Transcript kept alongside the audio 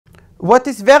what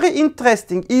is very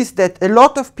interesting is that a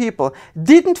lot of people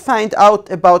didn't find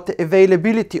out about the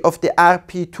availability of the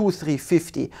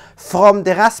RP2350 from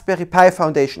the Raspberry Pi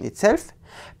Foundation itself,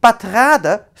 but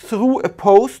rather through a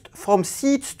post from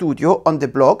Seed Studio on the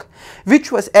blog,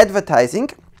 which was advertising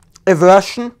a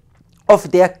version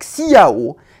of their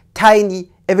XIAO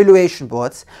tiny evaluation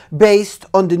boards based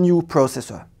on the new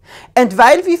processor. And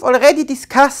while we've already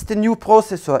discussed the new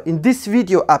processor in this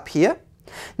video up here,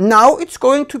 now it's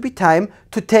going to be time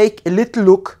to take a little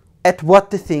look at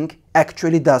what the thing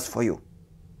actually does for you.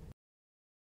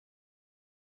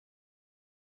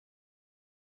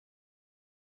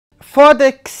 For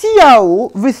the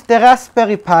XIAO with the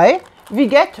Raspberry Pi, we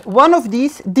get one of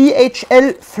these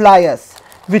DHL flyers,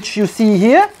 which you see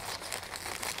here.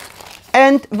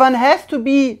 And one has to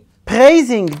be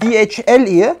praising DHL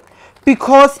here,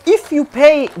 because if you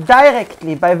pay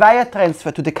directly by wire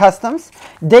transfer to the customs,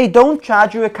 they don't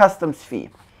charge you a customs fee.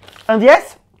 And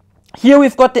yes, here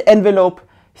we've got the envelope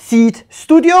Seed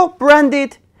Studio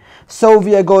branded, so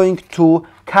we are going to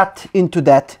cut into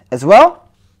that as well.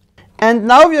 And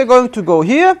now we are going to go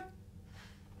here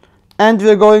and we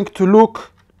are going to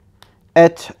look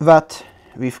at what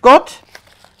we've got.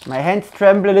 My hands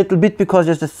tremble a little bit because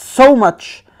there's just so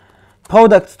much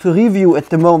products to review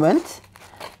at the moment.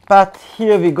 But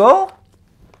here we go.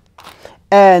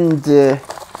 And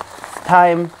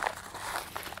time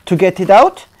to get it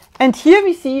out. And here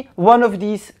we see one of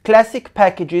these classic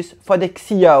packages for the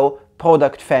XIAO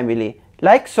product family,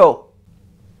 like so.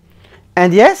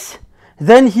 And yes,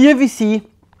 then here we see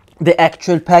the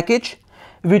actual package,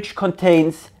 which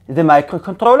contains the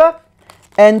microcontroller,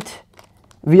 and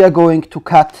we are going to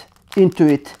cut into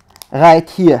it right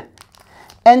here.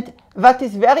 And what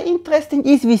is very interesting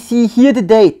is we see here the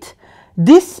date.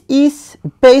 This is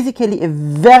basically a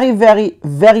very, very,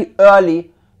 very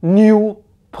early new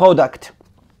product.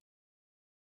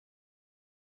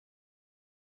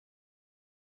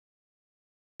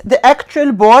 The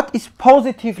actual board is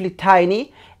positively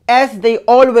tiny, as they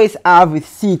always are with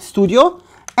Seed Studio.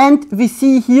 And we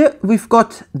see here we've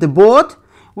got the board,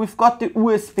 we've got the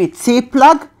USB-C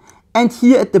plug, and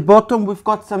here at the bottom we've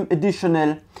got some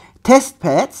additional test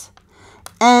pads.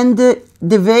 And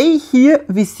the way here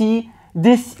we see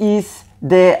this is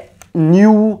the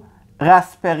new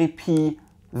Raspberry Pi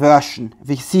version.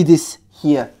 We see this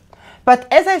here. But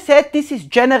as I said, this is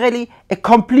generally a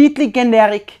completely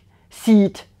generic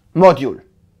Seed module.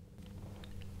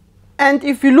 And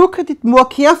if we look at it more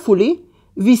carefully,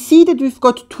 we see that we've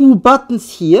got two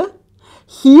buttons here.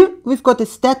 Here we've got a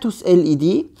status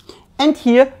LED, and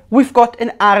here we've got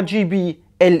an RGB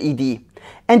LED.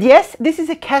 And yes, this is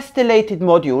a castellated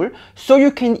module, so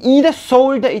you can either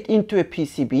solder it into a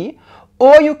PCB,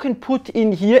 or you can put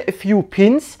in here a few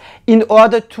pins in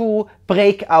order to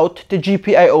break out the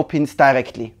GPIO pins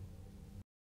directly.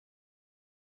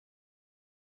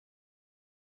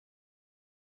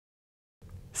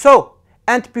 So,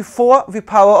 and before we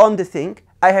power on the thing,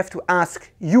 I have to ask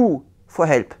you for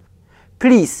help.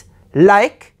 Please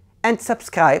like and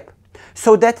subscribe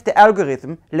so that the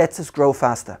algorithm lets us grow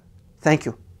faster. Thank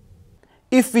you.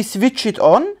 If we switch it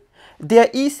on, there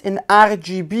is an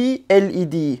RGB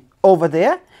LED over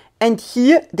there, and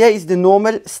here there is the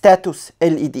normal status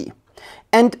LED.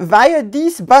 And via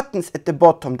these buttons at the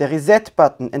bottom, the reset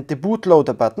button and the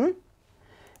bootloader button,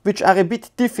 which are a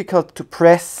bit difficult to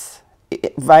press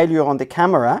while you're on the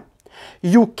camera,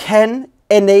 you can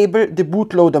enable the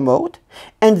bootloader mode,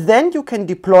 and then you can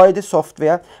deploy the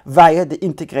software via the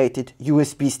integrated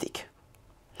USB stick.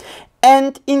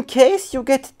 And in case you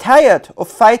get tired of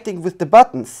fighting with the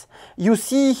buttons, you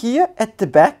see here at the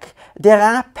back there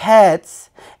are pads,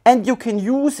 and you can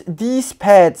use these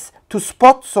pads to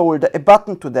spot solder a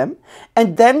button to them,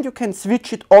 and then you can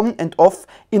switch it on and off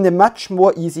in a much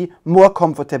more easy, more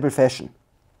comfortable fashion.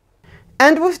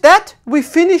 And with that, we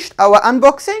finished our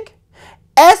unboxing.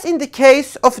 As in the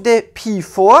case of the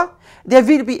P4, there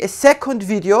will be a second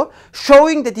video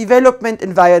showing the development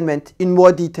environment in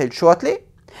more detail shortly.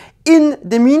 In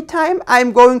the meantime,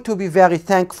 I'm going to be very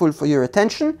thankful for your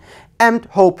attention and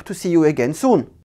hope to see you again soon.